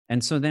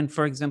And so then,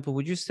 for example,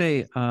 would you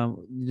say,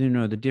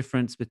 the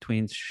difference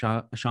between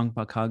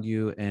Shangpa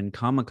Kagyu and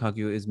Karma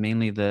Kagyu is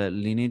mainly the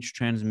lineage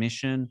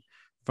transmission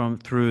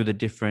through the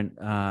different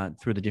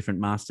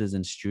masters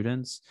and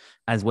students,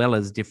 as well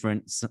as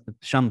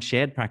some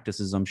shared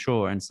practices, I'm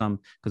sure, and some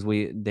because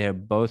they're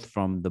both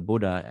from the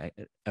Buddha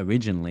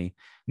originally,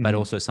 but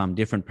also some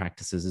different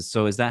practices.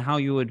 So is that how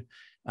you would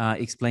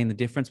explain the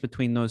difference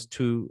between those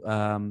two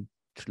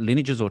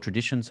lineages or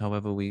traditions,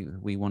 however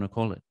we want to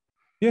call it?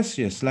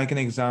 Yes. Like an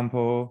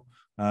example,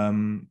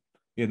 the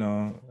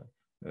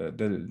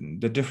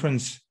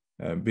difference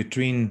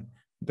between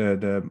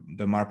the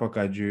Marpa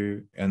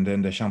Kagyu and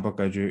then the Shangpa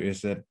Kagyu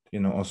is that,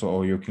 also,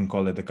 or you can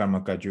call it the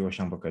Karma Kagyu or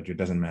Shangpa Kagyu,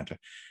 doesn't matter.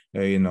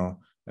 Naruchodo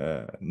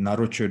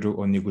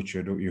or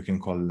Niguchodo, you can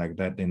call it like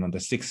that. The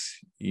six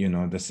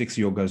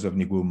yogas of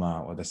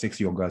Niguma or the six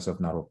yogas of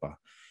Naropa.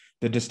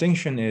 The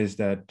distinction is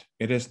that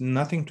it has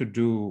nothing to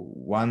do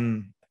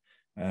one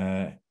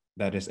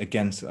that is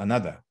against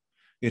another.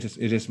 It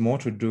is more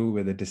to do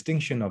with the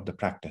distinction of the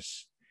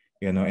practice.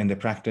 In the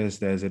practice,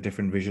 there's a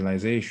different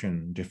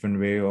visualization, different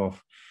way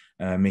of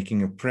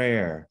making a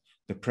prayer.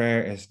 The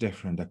prayer is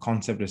different. The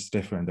concept is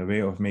different. The way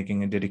of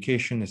making a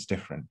dedication is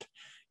different.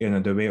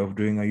 The way of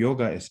doing a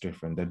yoga is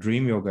different. The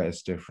dream yoga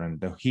is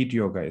different. The heat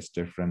yoga is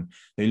different.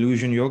 The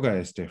illusion yoga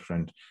is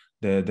different.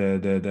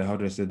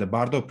 The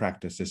bardo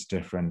practice is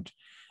different.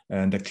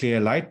 And the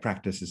clear light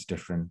practice is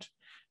different.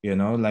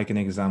 Like an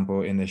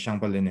example, in the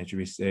Shangpa lineage,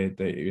 we say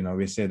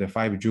the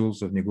 5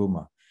 jewels of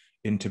Niguma.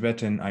 In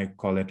Tibetan, I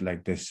call it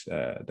like this.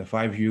 The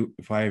five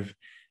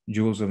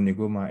jewels of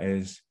Niguma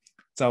is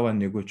Tsawa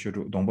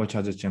Niguchuru, Dongpo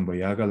Chaja Chembo,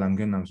 Yaga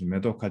Langen Namsu,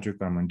 Medo Kaju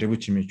Karman,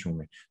 Debuchimi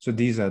Chume. So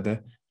these are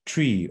the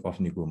tree of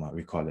Niguma,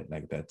 we call it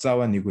like that.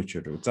 Tsawa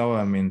Niguchuru.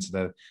 Tsawa means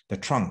the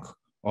trunk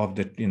of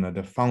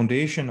the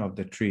foundation of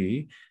the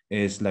tree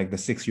is like the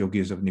 6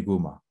 yogis of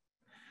Niguma.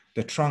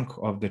 The trunk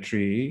of the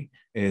tree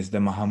is the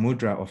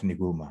Mahamudra of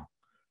Niguma.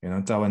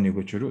 Tsawa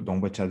Niguchuru,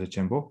 Dongpo Chaja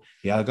Chembo,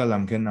 Yaga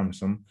Lamken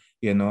Namsum.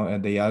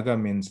 The yaga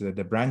means that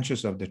the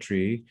branches of the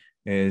tree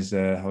is,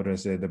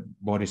 the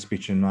body,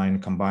 speech, and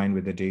mind combined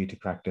with the deity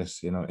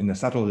practice, in a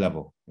subtle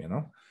level,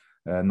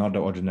 not the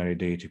ordinary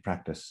deity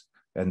practice.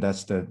 And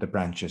that's the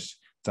branches.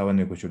 Yaga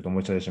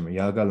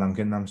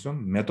Lamken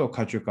Namsum, Meto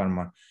Kachu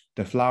Karma.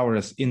 The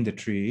flowers in the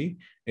tree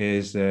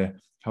is, the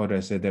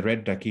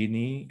red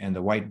dakini and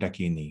the white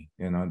dakini.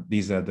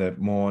 These are the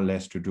more or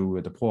less to do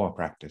with the poor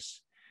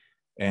practice.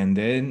 And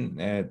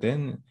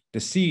then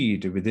the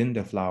seed within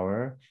the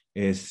flower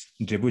is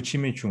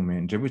Jebuchimi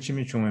Chume.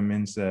 Jebuchimi Chume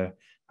means, the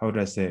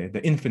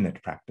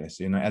infinite practice.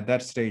 At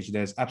that stage,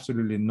 there's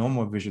absolutely no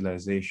more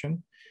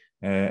visualization.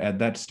 At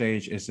that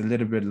stage, it's a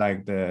little bit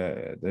like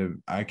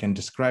I can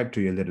describe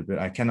to you a little bit.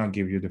 I cannot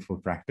give you the full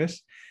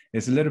practice.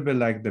 It's a little bit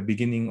like the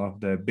beginning of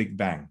the Big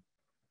Bang.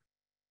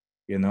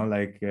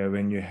 Like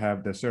when you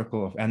have the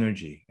circle of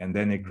energy and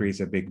then it creates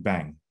a Big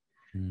Bang.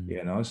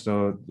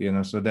 So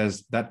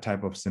there's that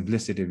type of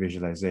simplicity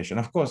visualization.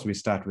 Of course, we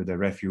start with the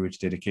refuge,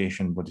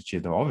 dedication,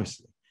 bodhicitta,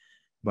 obviously,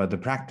 but the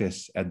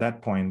practice at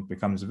that point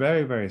becomes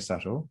very, very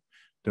subtle,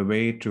 the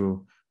way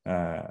to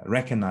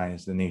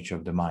recognize the nature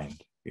of the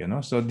mind.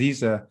 So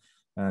these are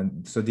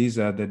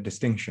the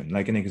distinction.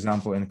 Like an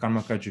example, in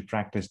Karma Kagyu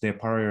practice, they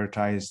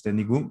prioritize the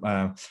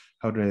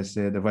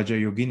the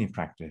Vajrayogini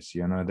practice,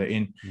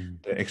 the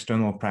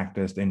external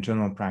practice, the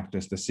internal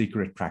practice, the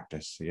secret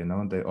practice,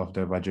 of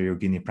the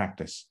Vajrayogini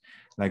practice.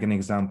 Like an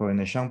example, in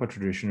the Shangpa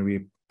tradition,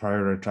 we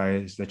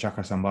prioritize the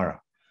Chakasambhara,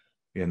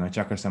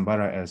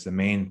 Chakasambhara as the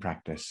main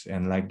practice.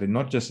 And like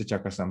not just the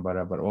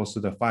Chakasambhara, but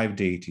also the 5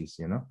 deities,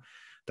 the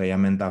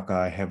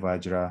Yamantaka,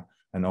 Hevajra,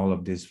 and all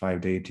of these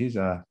 5 deities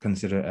are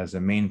considered as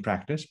a main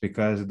practice,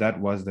 because that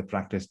was the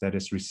practice that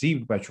is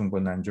received by Chungpo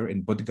Nanjo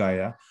in Bodh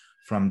Gaya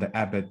from the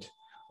abbot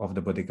of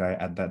the Bodh Gaya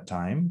at that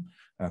time,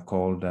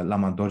 called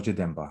Lama Dorje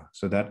Demba.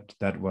 So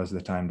that was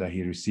the time that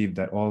he received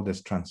all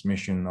this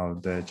transmission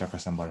of the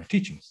Chakasambhara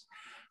teachings.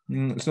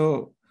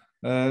 So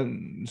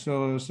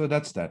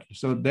that's that.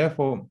 So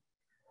therefore,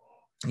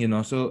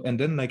 and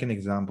then like an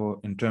example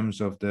in terms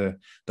of the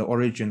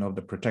origin of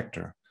the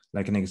protector,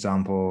 like an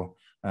example,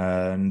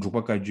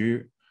 Drukpa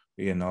Kagyu,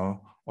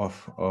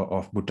 of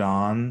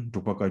Bhutan,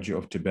 Drukpa Kagyu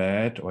of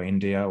Tibet or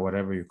India,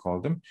 whatever you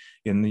call them,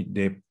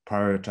 they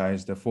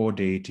prioritize the 4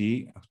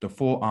 deity, the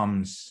 4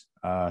 arms,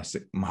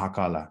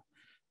 Mahakala.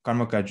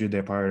 Karma Kagyu,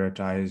 they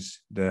prioritize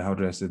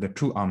the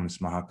 2 arms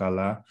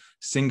Mahakala,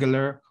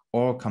 singular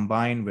or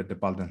combined with the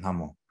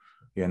Baldhanamo.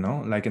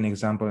 Like an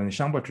example, in the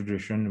Shangpa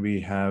tradition,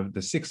 we have the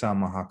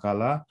 6-arm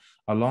Mahakala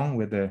along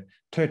with the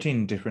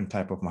 13 different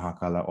type of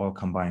Mahakala all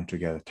combined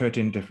together.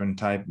 13 different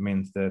type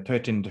means the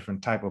 13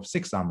 different type of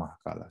 6-arm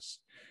Mahakalas.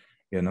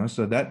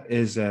 So that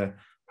is, and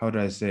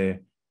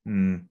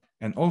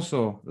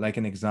also like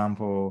an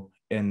example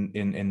in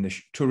the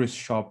tourist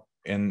shop,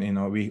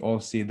 and we all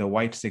see the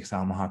white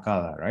 6-arm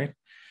Mahakala, right?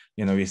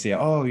 we say,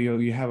 oh,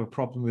 you have a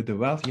problem with the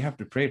wealth, you have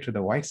to pray to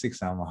the white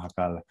Siksa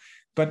Mahakala.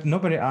 But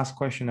nobody asks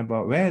question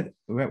about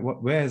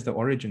where is the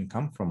origin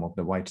come from of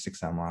the white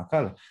Siksa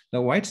Mahakala.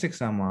 The white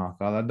Siksa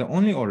Mahakala, the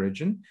only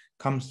origin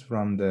comes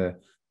from the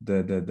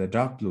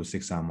dark blue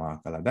Siksa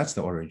Mahakala. That's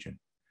the origin.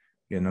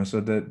 So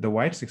the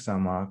white Siksa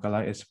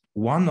Mahakala is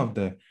one of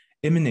the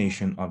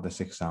emanation of the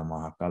Siksa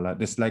Mahakala.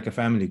 It's like a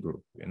family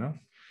group,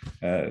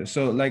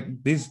 so like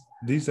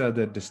these are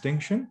the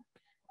distinction,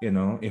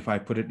 if I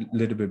put it a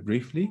little bit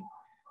briefly.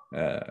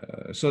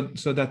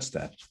 So that's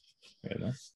that.